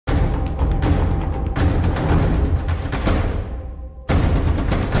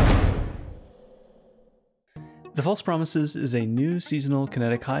The False Promises is a new seasonal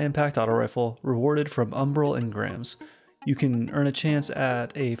kinetic high-impact auto rifle rewarded from Umbral engrams. You can earn a chance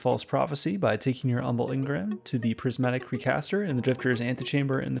at a False Prophecy by taking your Umbral engram to the Prismatic Recaster in the Drifter's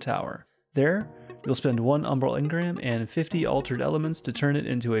antechamber in the tower. There, you'll spend 1 Umbral engram and 50 altered elements to turn it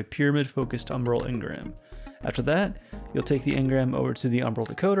into a pyramid-focused Umbral engram. After that, you'll take the engram over to the Umbral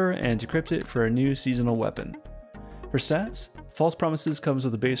decoder and decrypt it for a new seasonal weapon. For stats, False Promises comes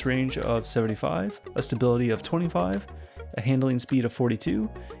with a base range of 75, a stability of 25, a handling speed of 42,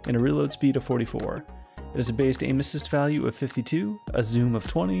 and a reload speed of 44. It has a based aim assist value of 52, a zoom of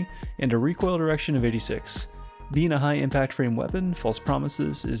 20, and a recoil direction of 86. Being a high impact frame weapon, False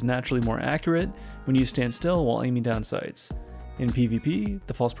Promises is naturally more accurate when you stand still while aiming down sights. In PvP,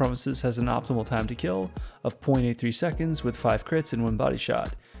 the False Promises has an optimal time to kill of 0.83 seconds with 5 crits and 1 body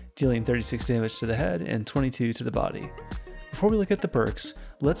shot, dealing 36 damage to the head and 22 to the body. Before we look at the perks,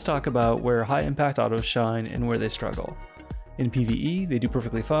 let's talk about where high impact autos shine and where they struggle. In PvE, they do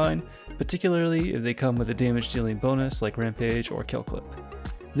perfectly fine, particularly if they come with a damage dealing bonus like Rampage or Kill Clip.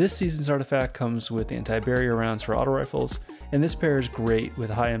 This season's artifact comes with anti-barrier rounds for auto rifles, and this pairs great with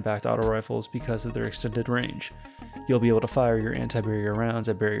high impact auto rifles because of their extended range. You'll be able to fire your anti-barrier rounds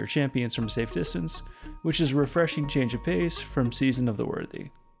at barrier champions from a safe distance, which is a refreshing change of pace from Season of the Worthy.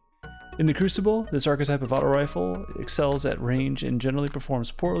 In the Crucible, this archetype of auto rifle excels at range and generally performs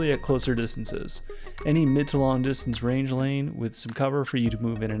poorly at closer distances. Any mid to long distance range lane with some cover for you to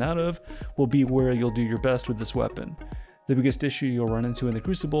move in and out of will be where you'll do your best with this weapon. The biggest issue you'll run into in the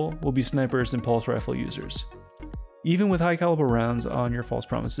Crucible will be snipers and pulse rifle users. Even with high caliber rounds on your False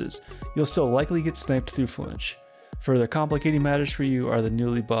Promises, you'll still likely get sniped through flinch. Further complicating matters for you are the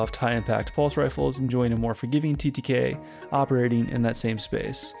newly buffed high impact pulse rifles enjoying a more forgiving TTK operating in that same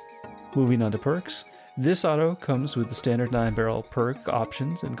space. Moving on to perks, this auto comes with the standard 9-barrel perk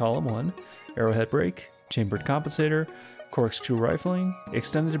options in column 1, Arrowhead Break, Chambered Compensator, Corkscrew Rifling,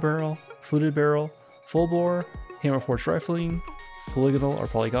 Extended Barrel, Fluted Barrel, Full Bore, Hammerforged Rifling, Polygonal or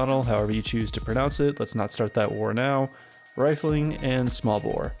Polygonal, however you choose to pronounce it, let's not start that war now, Rifling, and Small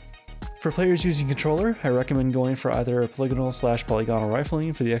Bore. For players using controller, I recommend going for either a polygonal/polygonal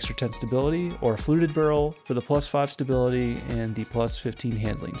rifling for the extra 10 stability, or a fluted barrel for the +5 stability and the +15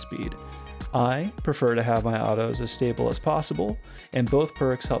 handling speed. I prefer to have my autos as stable as possible, and both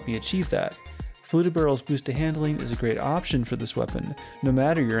perks help me achieve that. Fluted barrel's boost to handling is a great option for this weapon, no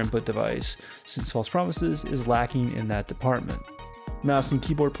matter your input device, since False Promises is lacking in that department. Mouse and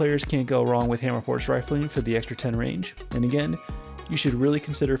keyboard players can't go wrong with Hammerforged Rifling for the extra 10 range, and again, you should really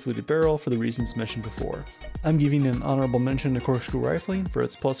consider Fluted Barrel for the reasons mentioned before. I'm giving an honorable mention to Corkscrew Rifling for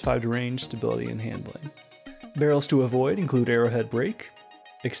its +5 to range, stability, and handling. Barrels to avoid include Arrowhead Break,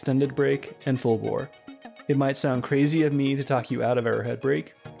 Extended Break, and Full Bore. It might sound crazy of me to talk you out of Arrowhead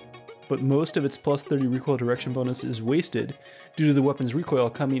Break, but most of its +30 recoil direction bonus is wasted due to the weapon's recoil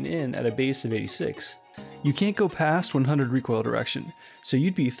coming in at a base of 86. You can't go past 100 recoil direction, so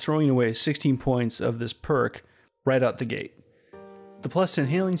you'd be throwing away 16 points of this perk right out the gate. The +10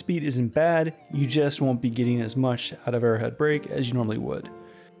 handling speed isn't bad, you just won't be getting as much out of Arrowhead Break as you normally would.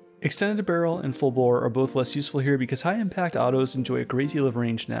 Extended Barrel and Full Bore are both less useful here because high impact autos enjoy a great deal of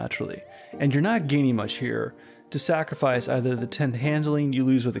range naturally, and you're not gaining much here to sacrifice either the 10 handling you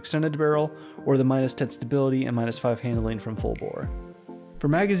lose with Extended Barrel or the -10 stability and -5 handling from Full Bore. For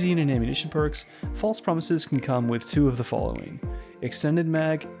magazine and ammunition perks, False Promises can come with 2 of the following: Extended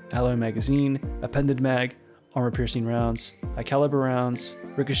Mag, Alloy Magazine, Appended Mag, Armor Piercing Rounds, High Caliber Rounds,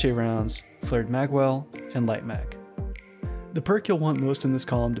 Ricochet Rounds, Flared Magwell, and Light Mag. The perk you'll want most in this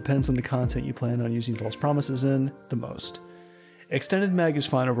column depends on the content you plan on using False Promises in the most. Extended Mag is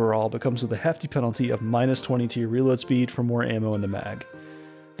fine overall, but comes with a hefty penalty of -20 to your reload speed for more ammo in the mag.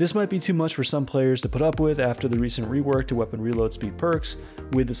 This might be too much for some players to put up with after the recent rework to weapon reload speed perks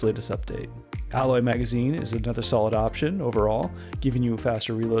with this latest update. Alloy Magazine is another solid option overall, giving you a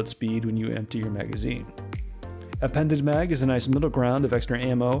faster reload speed when you empty your magazine. Appended Mag is a nice middle ground of extra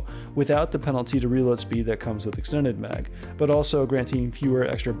ammo without the penalty to reload speed that comes with Extended Mag, but also granting fewer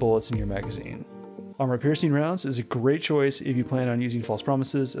extra bullets in your magazine. Armor Piercing Rounds is a great choice if you plan on using False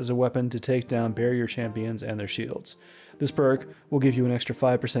Promises as a weapon to take down barrier champions and their shields. This perk will give you an extra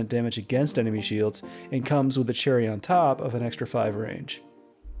 5% damage against enemy shields and comes with a cherry on top of an extra 5 range.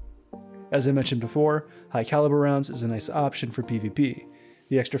 As I mentioned before, High Caliber Rounds is a nice option for PvP.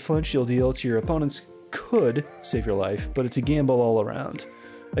 The extra flinch you'll deal to your opponents could save your life, but it's a gamble all around.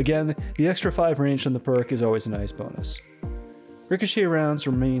 Again, the extra 5 range from the perk is always a nice bonus. Ricochet Rounds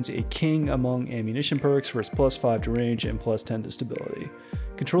remains a king among ammunition perks for its +5 to range and +10 to stability.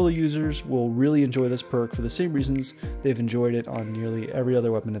 Controller users will really enjoy this perk for the same reasons they've enjoyed it on nearly every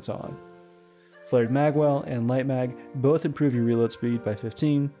other weapon it's on. Flared Magwell and Light Mag both improve your reload speed by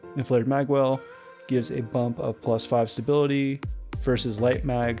 15, and Flared Magwell gives a bump of +5 stability versus Light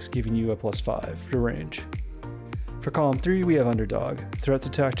Mag's giving you a +5 to range. For column 3, we have Underdog, Threat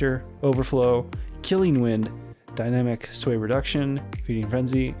Detector, Overflow, Killing Wind, Dynamic Sway Reduction, Feeding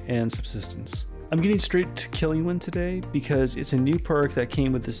Frenzy, and Subsistence. I'm getting straight to Killing Wind today because it's a new perk that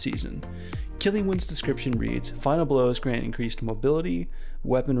came with this season. Killing Wind's description reads, Final blows grant increased mobility,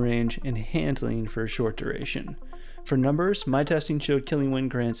 weapon range, and handling for a short duration. For numbers, my testing showed Killing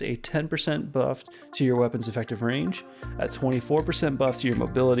Wind grants a 10% buff to your weapon's effective range, a 24% buff to your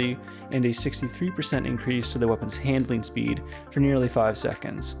mobility, and a 63% increase to the weapon's handling speed for nearly 5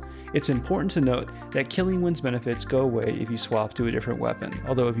 seconds. It's important to note that Killing Wind's benefits go away if you swap to a different weapon,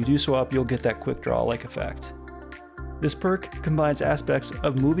 although if you do swap, you'll get that quick draw-like effect. This perk combines aspects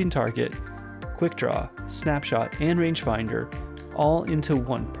of Moving Target, Quick Draw, Snapshot, and Rangefinder all into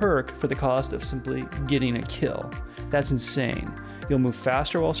one perk for the cost of simply getting a kill. That's insane. You'll move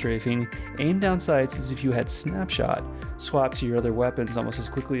faster while strafing, aim down sights as if you had Snapshot, swap to your other weapons almost as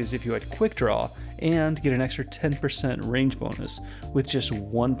quickly as if you had Quick Draw, and get an extra 10% range bonus with just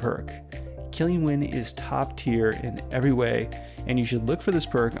one perk. Killing Wind is top tier in every way, and you should look for this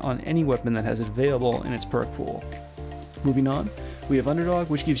perk on any weapon that has it available in its perk pool. Moving on, we have Underdog,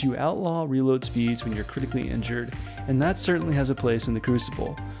 which gives you outlaw reload speeds when you're critically injured, and that certainly has a place in the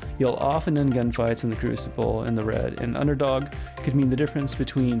Crucible. You'll often end gunfights in the Crucible in the red, and Underdog could mean the difference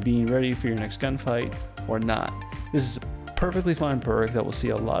between being ready for your next gunfight or not. This is a perfectly fine perk that will see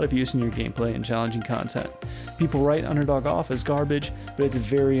a lot of use in your gameplay and challenging content. People write Underdog off as garbage, but it's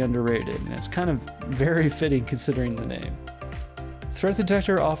very underrated, and it's kind of very fitting considering the name. Threat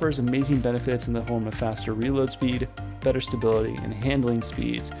Detector offers amazing benefits in the form of faster reload speed, better stability, and handling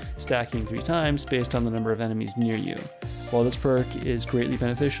speeds, stacking 3 times based on the number of enemies near you. While this perk is greatly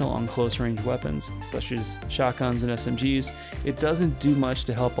beneficial on close-range weapons, such as shotguns and SMGs, it doesn't do much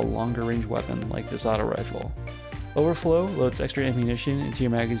to help a longer-range weapon like this auto rifle. Overflow loads extra ammunition into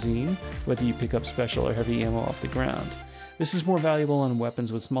your magazine, whether you pick up special or heavy ammo off the ground. This is more valuable on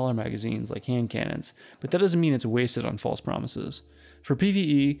weapons with smaller magazines like hand cannons, but that doesn't mean it's wasted on false promises. For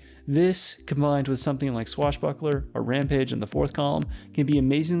PvE, this, combined with something like Swashbuckler or Rampage in the 4th column, can be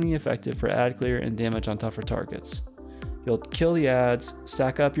amazingly effective for ad clear and damage on tougher targets. You'll kill the ads,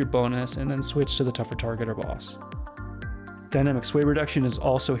 stack up your bonus, and then switch to the tougher target or boss. Dynamic Sway Reduction is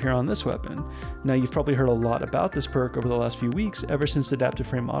also here on this weapon. Now, you've probably heard a lot about this perk over the last few weeks ever since Adaptive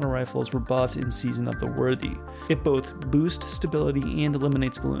Frame Auto Rifles were buffed in Season of the Worthy. It both boosts stability and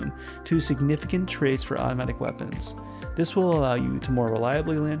eliminates bloom, 2 significant traits for automatic weapons. This will allow you to more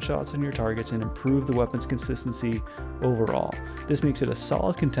reliably land shots on your targets and improve the weapon's consistency overall. This makes it a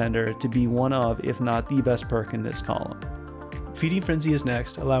solid contender to be one of, if not the best perk in this column. Feeding Frenzy is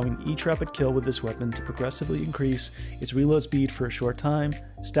next, allowing each rapid kill with this weapon to progressively increase its reload speed for a short time,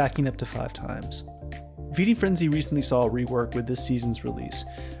 stacking up to 5 times. Feeding Frenzy recently saw a rework with this season's release,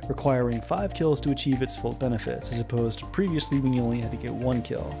 requiring 5 kills to achieve its full benefits, as opposed to previously when you only had to get 1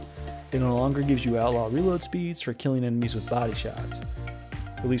 kill. It no longer gives you outlaw reload speeds for killing enemies with body shots.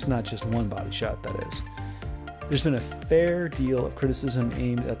 At least not just one body shot, that is. There's been a fair deal of criticism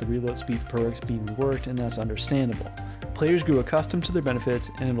aimed at the reload speed perks being reworked, and that's understandable. Players grew accustomed to their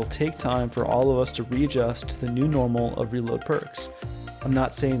benefits, and it'll take time for all of us to readjust to the new normal of reload perks. I'm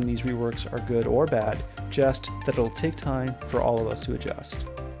not saying these reworks are good or bad, just that it'll take time for all of us to adjust.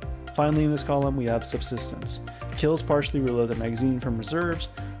 Finally, in this column, we have Subsistence. Kills partially reload the magazine from reserves,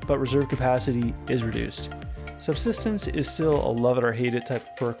 but reserve capacity is reduced. Subsistence is still a love it or hate it type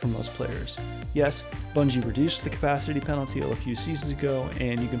of perk for most players. Yes, Bungie reduced the capacity penalty a few seasons ago,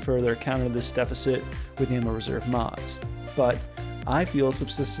 and you can further counter this deficit with ammo reserve mods. But I feel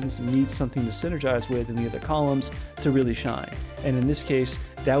Subsistence needs something to synergize with in the other columns to really shine, and in this case,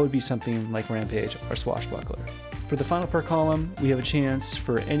 that would be something like Rampage or Swashbuckler. For the final perk column, we have a chance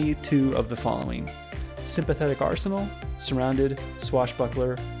for any 2 of the following: Sympathetic Arsenal, Surrounded,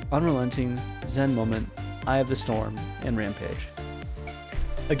 Swashbuckler, Unrelenting, Zen Moment, Eye of the Storm, and Rampage.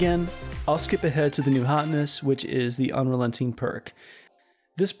 Again, I'll skip ahead to the new hotness, which is the Unrelenting perk.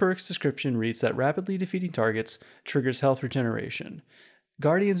 This perk's description reads that rapidly defeating targets triggers health regeneration.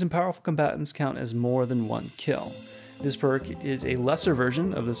 Guardians and powerful combatants count as more than 1 kill. This perk is a lesser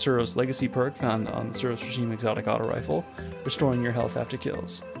version of the Suros Legacy perk found on the Suros Regime Exotic Auto Rifle, restoring your health after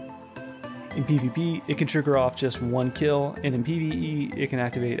kills. In PvP, it can trigger off just 1 kill, and in PvE, it can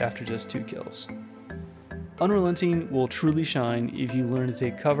activate after just 2 kills. Unrelenting will truly shine if you learn to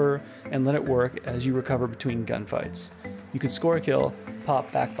take cover and let it work as you recover between gunfights. You can score a kill,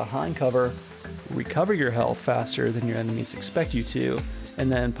 pop back behind cover, recover your health faster than your enemies expect you to,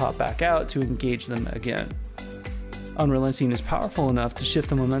 and then pop back out to engage them again. Unrelenting is powerful enough to shift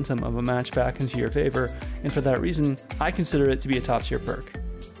the momentum of a match back into your favor, and for that reason, I consider it to be a top tier perk.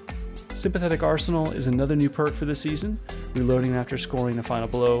 Sympathetic Arsenal is another new perk for this season. Reloading after scoring a final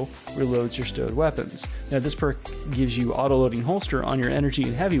blow reloads your stowed weapons. Now this perk gives you auto-loading holster on your energy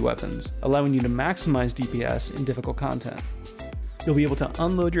and heavy weapons, allowing you to maximize DPS in difficult content. You'll be able to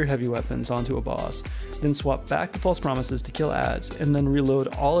unload your heavy weapons onto a boss, then swap back to False Promises to kill adds, and then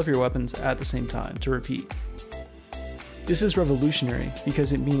reload all of your weapons at the same time to repeat. This is revolutionary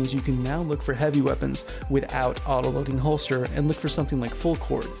because it means you can now look for heavy weapons without auto-loading holster and look for something like Full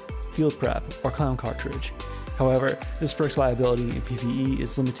Court, Field Prep, or Clown Cartridge. However, this perk's viability in PvE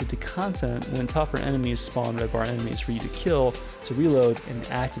is limited to content when tougher enemies spawn red bar enemies for you to kill to reload and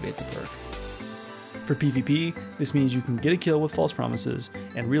activate the perk. For PvP, this means you can get a kill with False Promises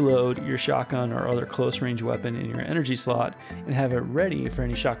and reload your shotgun or other close range weapon in your energy slot and have it ready for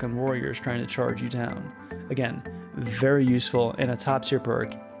any shotgun warriors trying to charge you down. Again, very useful and a top tier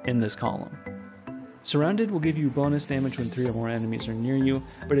perk in this column. Surrounded will give you bonus damage when 3 or more enemies are near you,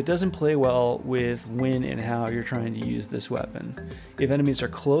 but it doesn't play well with when and how you're trying to use this weapon. If enemies are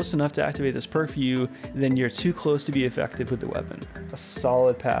close enough to activate this perk for you, then you're too close to be effective with the weapon. A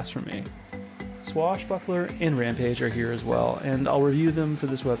solid pass for me. Swashbuckler and Rampage are here as well, and I'll review them for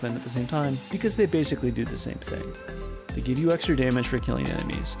this weapon at the same time because they basically do the same thing. They give you extra damage for killing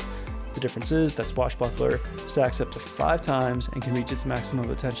enemies. The difference is that Swashbuckler stacks up to 5 times and can reach its maximum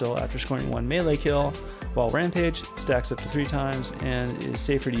potential after scoring 1 melee kill, while Rampage stacks up to 3 times and is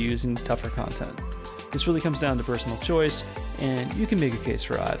safer to use in tougher content. This really comes down to personal choice, and you can make a case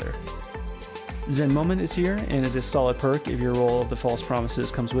for either. Zen Moment is here and is a solid perk if your roll of the False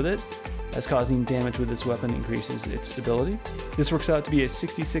Promises comes with it, as causing damage with this weapon increases its stability. This works out to be a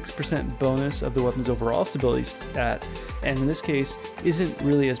 66% bonus of the weapon's overall stability stat, and in this case, isn't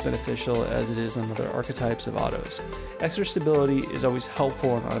really as beneficial as it is on other archetypes of autos. Extra stability is always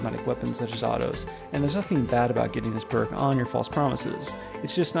helpful in automatic weapons such as autos, and there's nothing bad about getting this perk on your False Promises.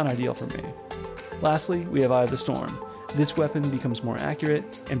 It's just not ideal for me. Lastly, we have Eye of the Storm. This weapon becomes more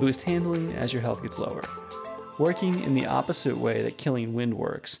accurate and boosts handling as your health gets lower. Working in the opposite way that Killing Wind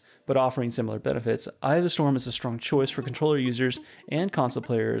works, but offering similar benefits, Eye of the Storm is a strong choice for controller users and console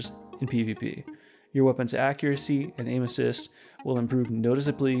players in PvP. Your weapon's accuracy and aim assist will improve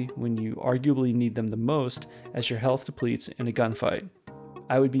noticeably when you arguably need them the most as your health depletes in a gunfight.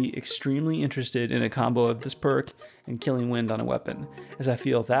 I would be extremely interested in a combo of this perk and Killing Wind on a weapon, as I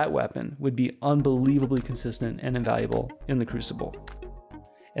feel that weapon would be unbelievably consistent and invaluable in the Crucible.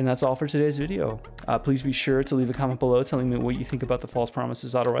 And that's all for today's video. Please be sure to leave a comment below telling me what you think about the False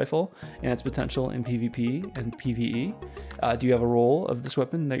Promises auto rifle and its potential in PvP and PvE. Do you have a role of this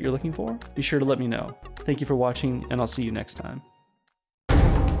weapon that you're looking for? Be sure to let me know. Thank you for watching, and I'll see you next time.